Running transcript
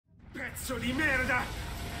Pezzo di merda!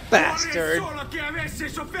 Bastard! Vorrei solo che avessi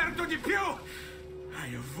sofferto di più!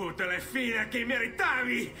 Hai avuto la fine che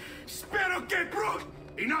meritavi! Spero che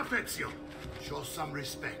Enough, Ezio! Show some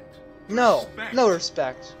respect. No, Respect. no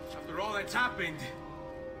respect. After all that's happened,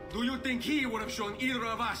 do you think he would have shown either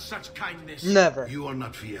of us such kindness? Never. You are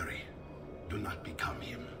not Fieri. Do not become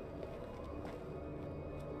him.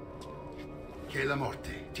 Che la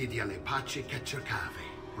morte ti dia le pace che cercavi.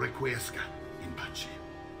 Requiesca in pace.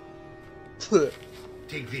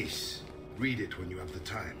 Take this. Read it when you have the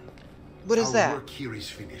time. What is Our that? work here is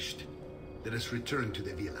finished. Let us return to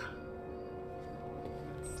the villa.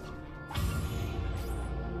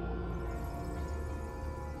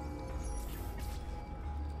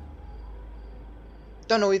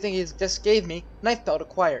 Don't know what you think he just gave me. Knife belt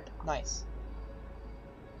acquired. Nice.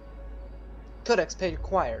 Codex page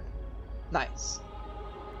acquired. Nice.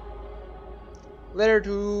 Letter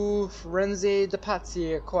to Firenze de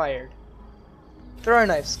Pazzi acquired. Throwing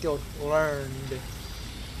knife skill learned.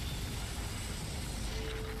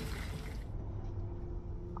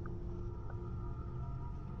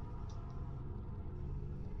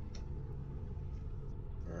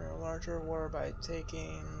 Larger war by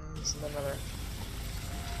taking another.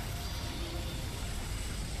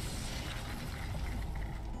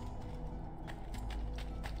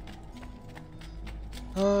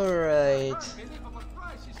 Alright.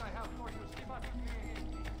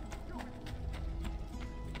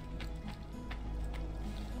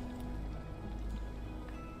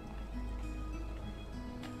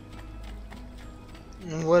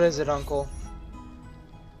 What is it, Uncle?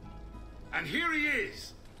 And here he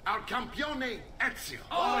is, our campione Ezio.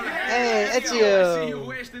 Oh, Hey, I Ezio! see you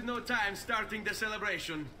wasted no time starting the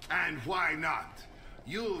celebration. And why not?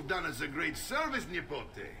 You've done us a great service,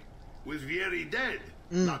 Nipote. With Vieri dead,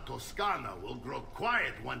 La Toscana will grow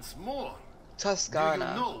quiet once more. Do you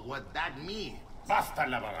Toscana. know what that means? Basta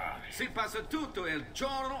lavorare. Si passa tutto il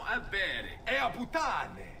giorno a bere. E a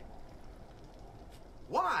puttane.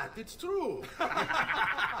 What? It's true.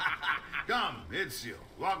 Come, Ezio,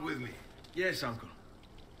 walk with me. Yes, uncle.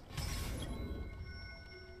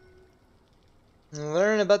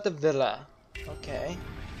 Learn about the villa. Okay.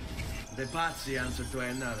 The Pazzi answer to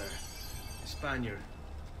another. Spaniard.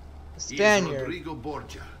 He is Spaniard. Rodrigo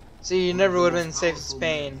Borgia. See, you one never of the would have been most safe in powerful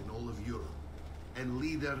Spain. men in all of Europe, and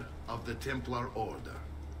leader of the Templar Order.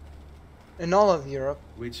 In all of Europe.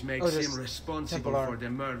 Which makes Oh, just him responsible Templar. for the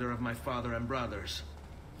murder of my father and brothers.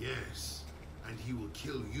 Yes, and he will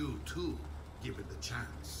kill you too, given the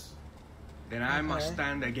chance. Then I must Okay.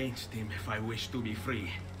 stand against him if I wish to be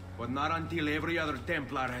free. But not until every other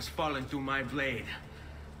Templar has fallen to my blade.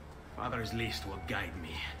 Father's list will guide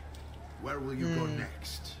me. Where will you go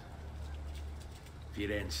next?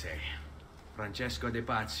 Firenze. Francesco de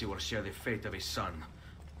Pazzi will share the fate of his son.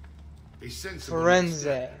 A sensible Firenze.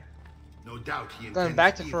 step. No doubt he Going intends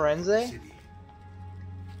back to evil for the Firenze? city.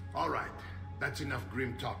 All right, that's enough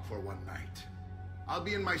grim talk for one night. I'll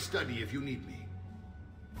be in my study if you need me.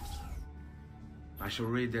 I shall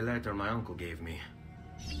read the letter my uncle gave me.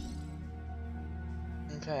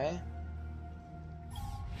 Okay.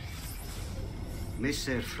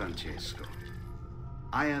 Messer Francesco,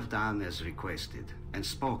 I have done as requested and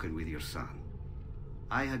spoken with your son.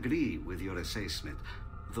 I agree with your assessment,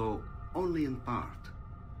 though only in part.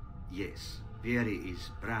 Yes, Vieri is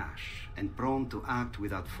brash and prone to act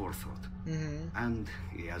without forethought. And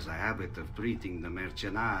he has a habit of treating the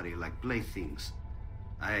mercenari like playthings.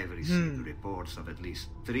 I have received reports of at least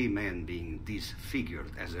 3 men being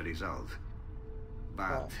disfigured as a result.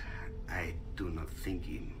 But I do not think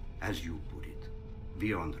him, as you put it,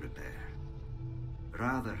 beyond repair.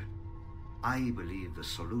 Rather, I believe the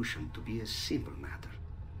solution to be a simple matter.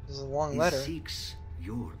 This is a long He letter. seeks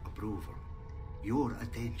your approval, your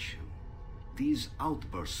attention. These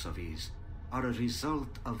outbursts of his are a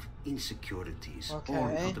result of insecurities,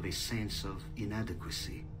 born Okay. out of a sense of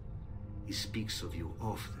inadequacy. He speaks of you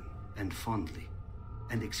often and fondly,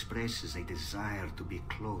 and expresses a desire to be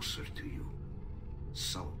closer to you.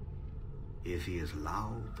 So, if he is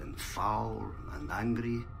loud and foul and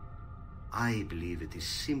angry, I believe it is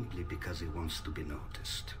simply because he wants to be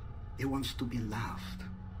noticed. He wants to be loved.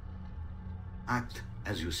 Act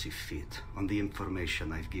as you see fit on the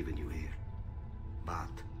information I've given you here.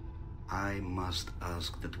 But I must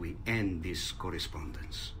ask that we end this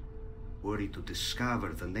correspondence. Were he to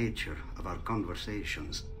discover the nature of our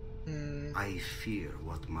conversations, I fear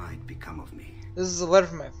what might become of me. This is a letter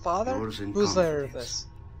from my father? Yours in Whose letter is confidence, this?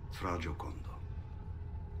 Fra Giocondo.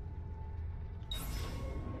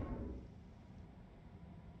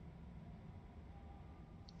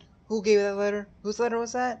 Who gave that letter? Whose letter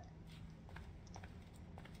was that?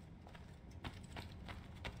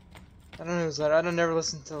 I don't know whose letter. I don't never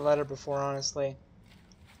listened to the letter before, honestly.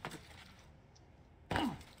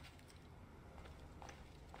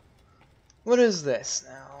 What is this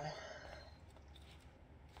now?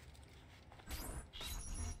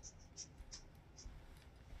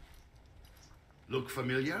 Look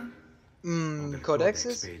familiar?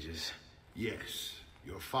 Codexes? Pages. Yes.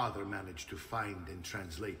 Your father managed to find and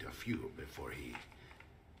translate a few before he...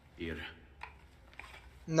 Here.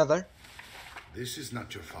 Another. This is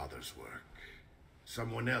not your father's work.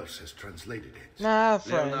 Someone else has translated it. Nah,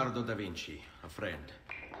 friend. Leonardo da Vinci, a friend.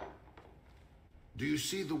 Do you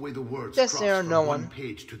see the way the words Yes, cross there are from no one one.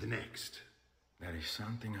 page to the next? There is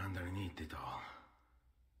something underneath it all.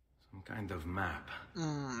 Some kind of map.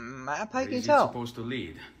 Map, I Where can is it tell. supposed to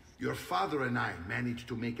lead? Your father and I managed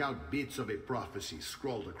to make out bits of a prophecy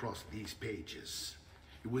scrawled across these pages.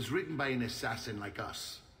 It was written by an assassin like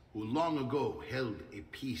us, who long ago held a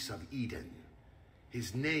piece of Eden.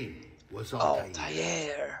 His name was Altair.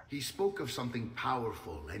 Altair. He spoke of something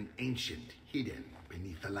powerful and ancient hidden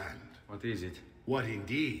beneath the land. What is it? What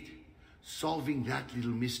indeed? Solving that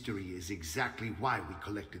little mystery is exactly why we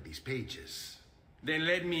collected these pages. Then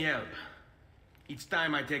let me help. Each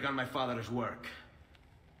time I take on my father's work.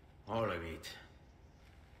 All of it.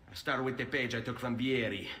 I start with the page I took from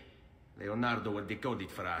Vieri. Leonardo will decode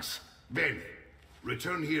it for us. Bene.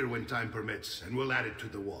 Return here when time permits, and we'll add it to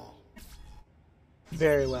the wall.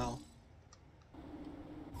 Very well.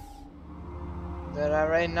 Did I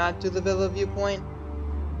already not do the Villa viewpoint?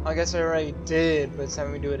 I guess I already did, but it's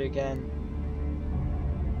time we do it again.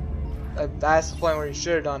 That's the point where you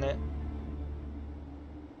should have done it.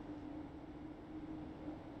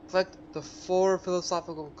 Collect the 4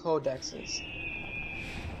 philosophical codexes.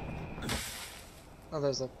 Oh,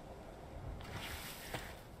 there's a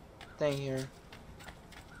thing here.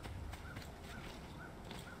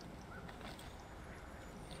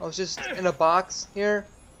 Oh, it's just in a box here,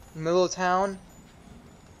 in the middle of town.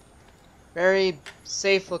 Very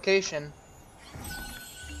safe location.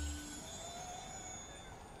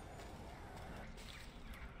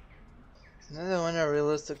 I wonder how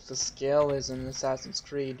realistic the scale is in Assassin's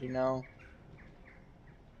Creed, you know.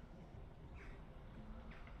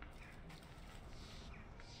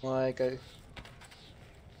 Like, is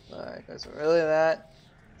it really that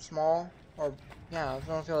small? Or, yeah, I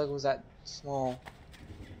don't feel like it was that small.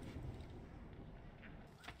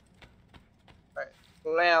 Alright,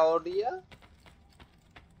 Claudia?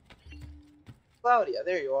 Claudia,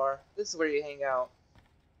 there you are. This is where you hang out.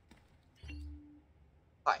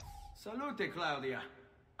 Hi. Salute, Claudia.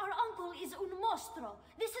 Our uncle is un mostro.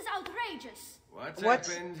 This is outrageous. What's What?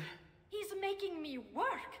 happened? He's making me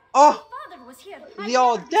work. Oh! My father was here. The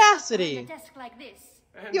audacity! A desk like this.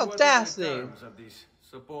 And The what are the audacity! terms of this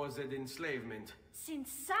supposed enslavement?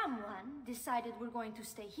 Since someone decided we're going to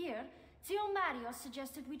stay here, Zio Mario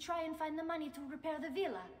suggested we try and find the money to repair the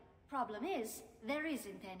villa. Problem is, there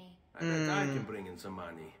isn't any. I bet I can bring in some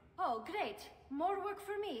money. Oh, great. More work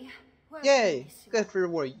for me. Well, Yay! nice. Good for your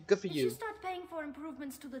work. Good for If you you. start paying for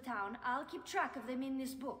improvements to the town, I'll keep track of them in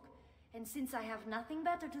this book. And since I have nothing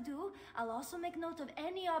better to do, I'll also make note of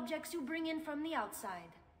any objects you bring in from the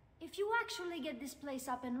outside. If you actually get this place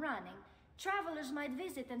up and running, travelers might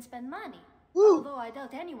visit and spend money. Woo. Although I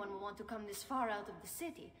doubt anyone will want to come this far out of the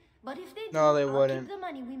city. But if they do, No, they I'll wouldn't. keep the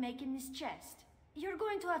money we make in this chest. You're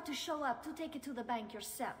going to have to show up to take it to the bank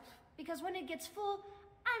yourself. Because when it gets full,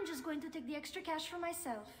 I'm just going to take the extra cash for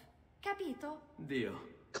myself. Capito? Deal.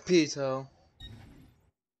 Capito.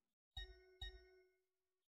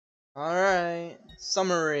 Alright.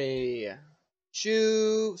 Summary.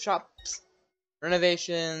 Shoe shops.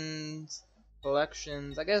 Renovations.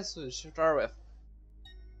 Collections. I guess we should start with.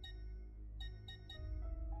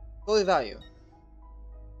 Holy value.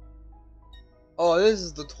 Oh, this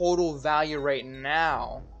is the total value right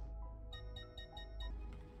now.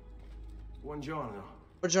 Buongiorno.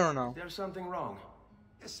 Buongiorno. There's something wrong.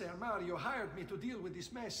 Yes, Sir Mario hired me to deal with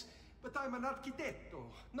this mess, but I'm an architetto,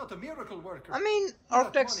 not a miracle worker. I mean, Without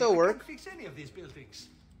architects money, still I work. can't fix any of these buildings.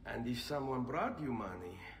 And if someone brought you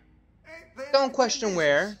money? Then Don't question this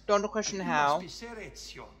where. is- Don't question You how. must be Ser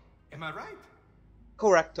Ezio. Am I right?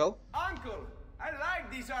 Correcto. Uncle, I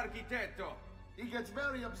like this architetto. He gets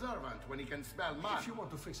very observant when he can smell mud. If you want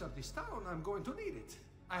to fix up this town, I'm going to need it.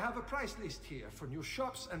 I have a price list here for new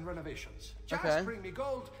shops and renovations. Just Okay. bring me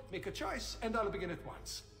gold, make a choice, and I'll begin at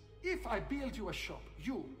once. If I build you a shop,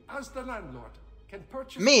 you, as the landlord, can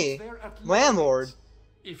purchase Me? goods there at low Landlord? rates.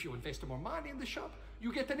 If you invest more money in the shop,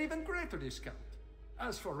 you get an even greater discount.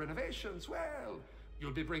 As for renovations, well,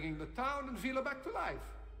 you'll be bringing the town and villa back to life.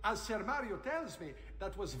 As Sir Mario tells me,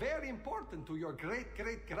 that was very important to your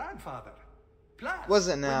great-great-grandfather. Plus, Was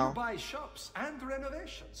it when now? you buy shops and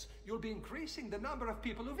renovations, you'll be increasing the number of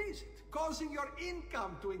people who visit, causing your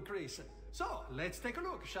income to increase. So, let's take a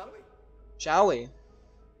look, shall we? Shall we?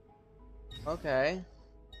 Okay.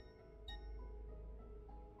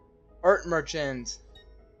 Art merchant.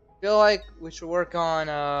 Feel like we should work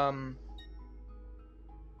on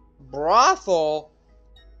brothel.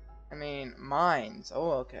 I mean mines.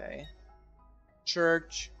 Oh, okay.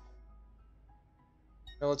 Church.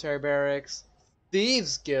 Military barracks.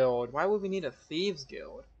 Thieves guild. Why would we need a thieves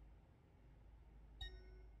guild?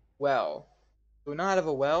 Well. Do we not have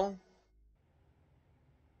a well?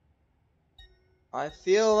 I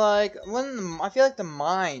feel like the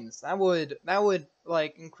mines that would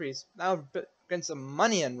like increase, that would bring some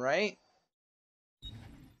money in, right?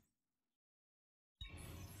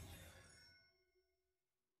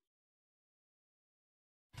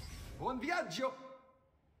 Buon viaggio!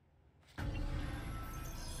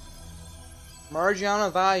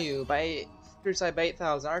 Margiana value by side by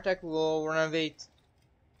 8,000. Architect will renovate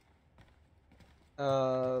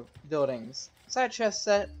buildings. Side chest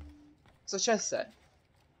set. It's a chest set.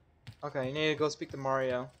 Okay, you need to go speak to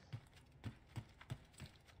Mario.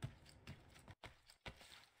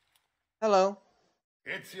 Hello.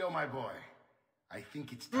 Ezio, my boy. I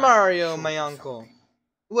think it's time Mario, to show my you uncle. something.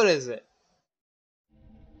 What is it?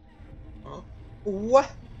 Huh? What?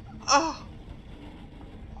 Ah!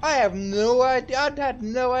 I have no idea. I had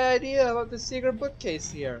no idea about the secret bookcase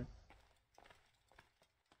here.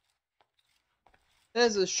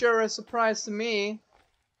 This is sure a surprise to me.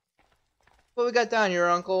 What we got down here,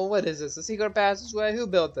 Uncle? What is this? A secret passageway? Who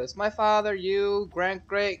built this? My father, you,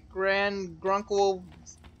 great-great-grand-grunkle,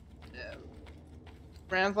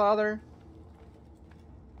 grandfather?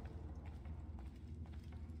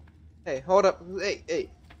 Hey, hold up. Hey.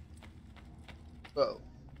 Whoa.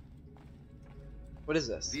 What is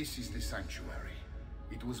this? This is the sanctuary.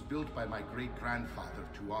 It was built by my great-grandfather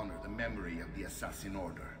to honor the memory of the Assassin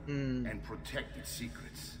Order and protect its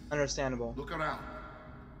secrets. Understandable. Look around.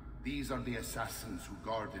 These are the assassins who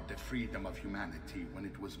guarded the freedom of humanity when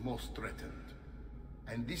it was most threatened.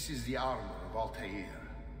 And this is the armor of Altair.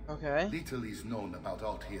 Okay. Little is known about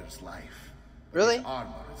Altair's life. But Really? His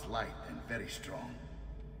armor is light and very strong.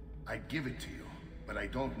 I'd give it to you, but I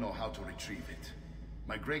don't know how to retrieve it.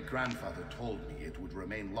 My great-grandfather told me it would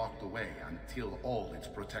remain locked away until all its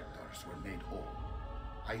protectors were made whole.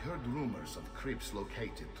 I heard rumors of crypts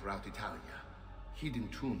located throughout Italia. Hidden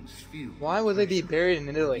tombs filled Why with would they be treasure. buried in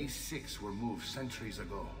Italy? These 6 were moved centuries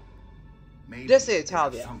ago. Maybe Just say they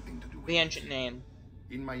have Italia. something to do with The it. ancient name.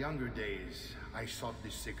 In my younger days, I sought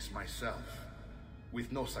the 6 myself,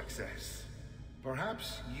 with no success.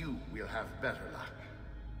 Perhaps you will have better luck.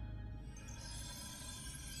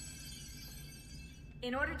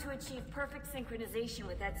 In order to achieve perfect synchronization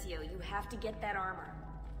with Ezio, you have to get that armor.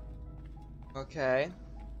 Okay.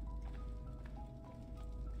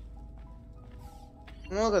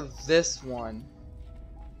 Look at this one.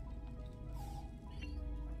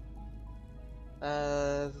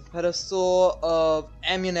 Pedestal of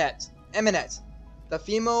Amunet. Eminet, the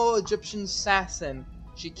female Egyptian assassin.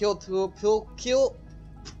 She killed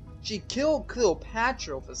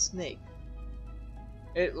Cleopatra with a snake.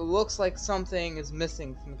 It looks like something is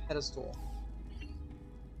missing from the pedestal.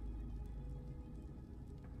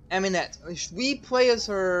 Aminette. We play as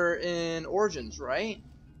her in Origins, right?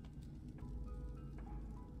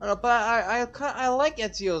 I don't know, but I like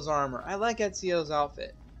Ezio's armor. I like Ezio's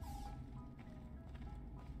outfit.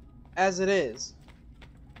 As it is.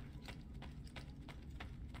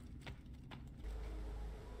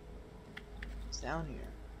 It's down here.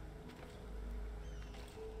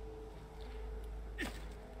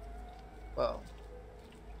 Whoa.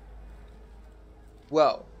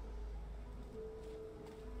 Whoa.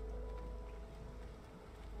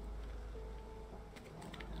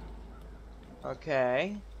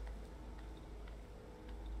 Okay.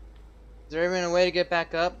 Is there even a way to get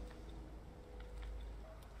back up?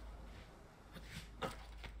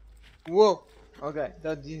 Whoa! Okay,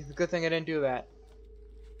 that's a good thing I didn't do that.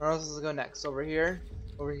 Where else does it go next? Over here?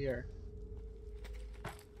 Over here.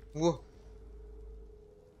 Whoa!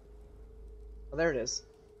 Oh, there it is.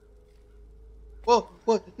 Whoa!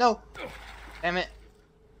 Whoa! No! Damn it!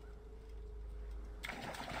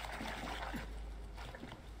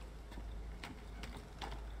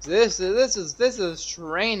 This is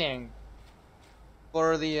training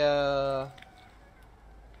for the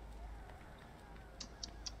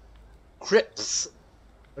Crips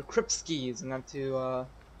or Cripskis, and have to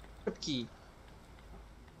Kripke.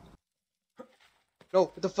 No,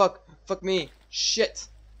 what the fuck? Fuck me! Shit!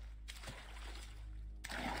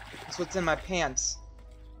 That's what's in my pants.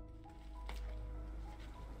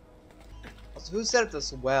 So who set up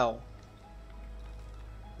this well?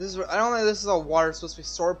 This is, I don't think this is all water supposed to be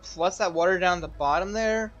stored, plus that water down the bottom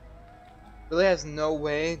there really has no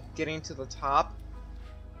way getting to the top.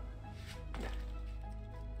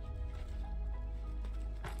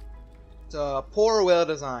 It's a poor well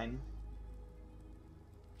design.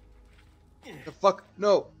 The fuck?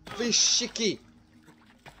 No! Fishicky!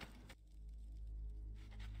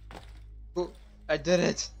 Ooh, I did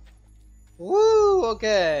it! Woo!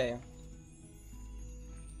 Okay.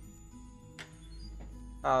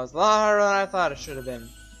 That was a lot harder than I thought it should have been.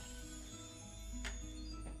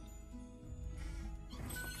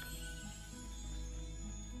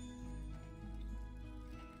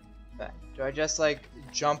 Okay. Do I just like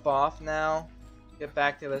jump off now? Get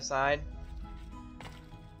back to the other side?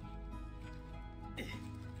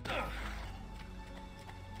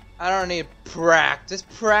 I don't need practice.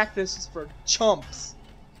 Practice is for chumps.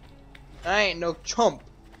 I ain't no chump.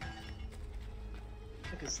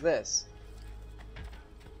 What is this?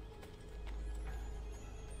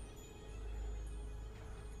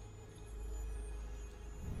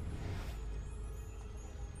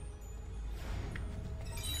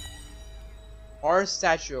 Our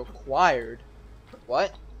statue acquired.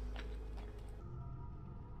 What?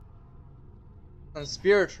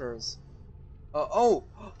 Conspirators. Oh,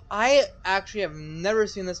 I actually have never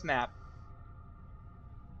seen this map.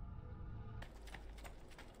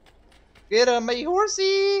 Get him, my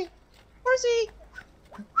horsey! Horsey!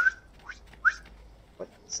 What?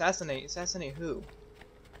 Assassinate? Assassinate who?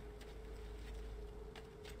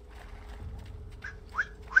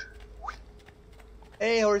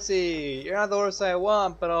 Hey, horsey! You're not the horse I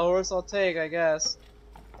want, but a horse I'll take, I guess.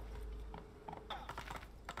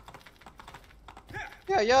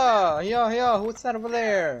 Yeah, what's that over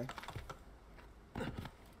there?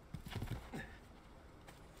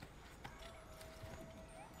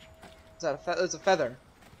 Is that it's a feather.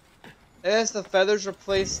 I guess the feathers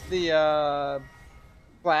replace the,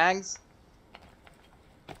 flags.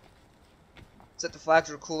 Except the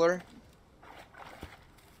flags are cooler.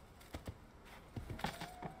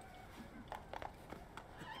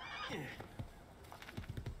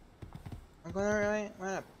 I'm going the right way? Why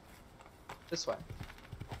not? This way.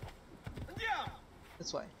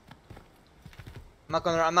 This way. I'm not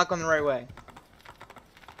going the right way.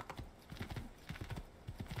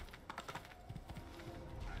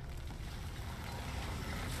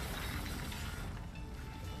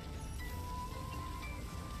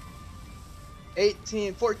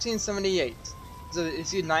 $1478. Is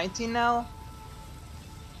he 19 now?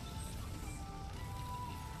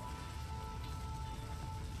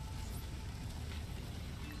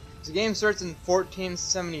 The game starts in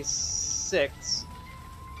 1476.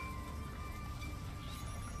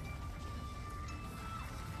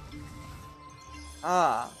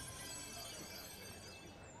 Ah.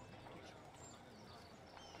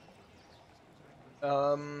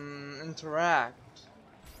 Interact.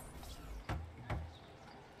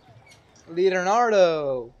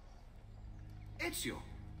 Leonardo. Ezio,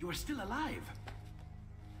 you are still alive.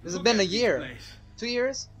 This has been a year. 2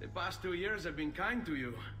 years? The past 2 years have been kind to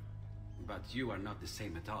you. But you are not the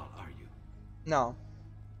same at all, are you? No.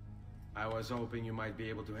 I was hoping you might be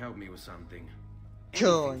able to help me with something.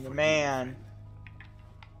 Killing the man.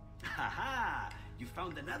 Haha! You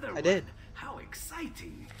found another one. I did. How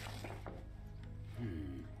exciting!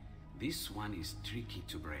 This one is tricky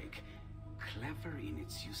to break. Clever in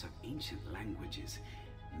its use of ancient languages.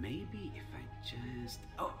 Maybe if I just...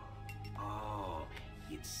 Oh,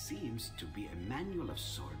 it seems to be a manual of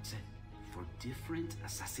sorts for different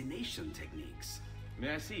assassination techniques.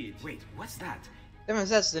 May I see it? Wait, what's that? Different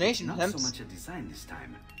assassination Not attempts. so much a design this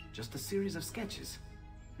time, just a series of sketches.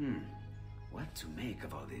 What to make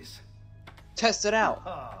of all this? Test it out.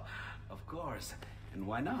 Oh, of course. And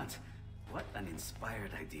why not? What an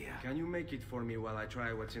inspired idea. Can you make it for me while I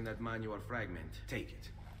try what's in that manual fragment? Take it.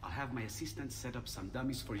 I'll have my assistant set up some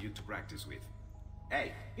dummies for you to practice with.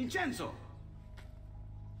 Hey, Vincenzo!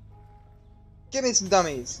 Give me some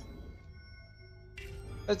dummies.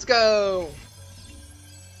 Let's go.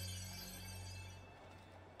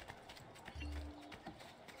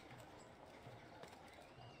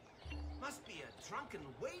 Must be a drunken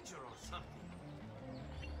wager or something.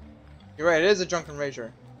 You're right, it is a drunken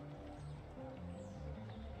rager.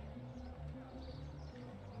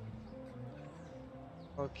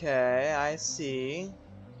 Okay, I see.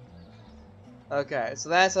 Okay, so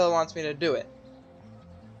that's how it wants me to do it.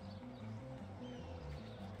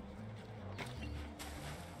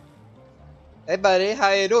 Hey buddy,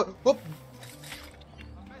 how you doing? Whoop.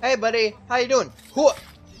 Hey buddy, how you doing? Whoop.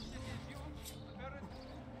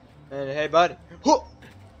 And hey buddy. Whoop.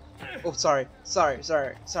 Oh, sorry.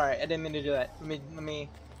 I didn't mean to do that. Let me,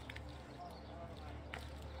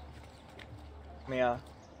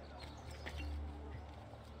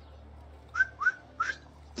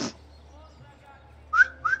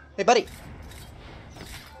 Hey, buddy!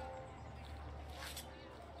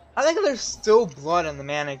 I think there's still blood on the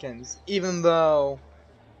mannequins, even though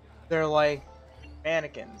they're like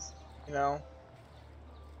mannequins, you know?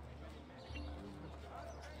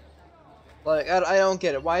 Like, I don't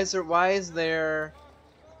get it. Why is there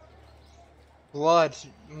blood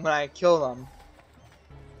when I kill them?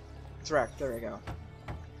 Correct, there we go.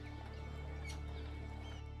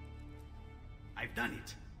 I've done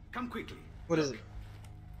it. Come quickly. What is it?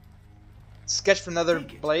 Sketch for another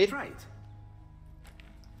Take it. blade? Try it.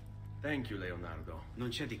 Thank you, Leonardo. Non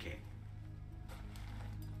c'è di che.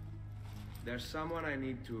 There's someone I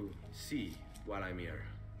need to see while I'm here.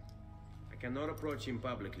 I cannot approach him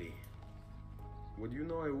publicly. Would you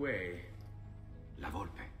know a way? La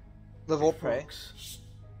Volpe. The Volpe. Fox.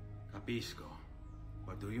 Capisco.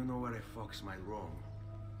 But do you know where a fox might roam?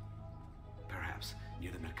 Perhaps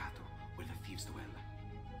near the Mercato, where the thieves dwell.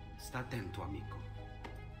 Sta attento, amico.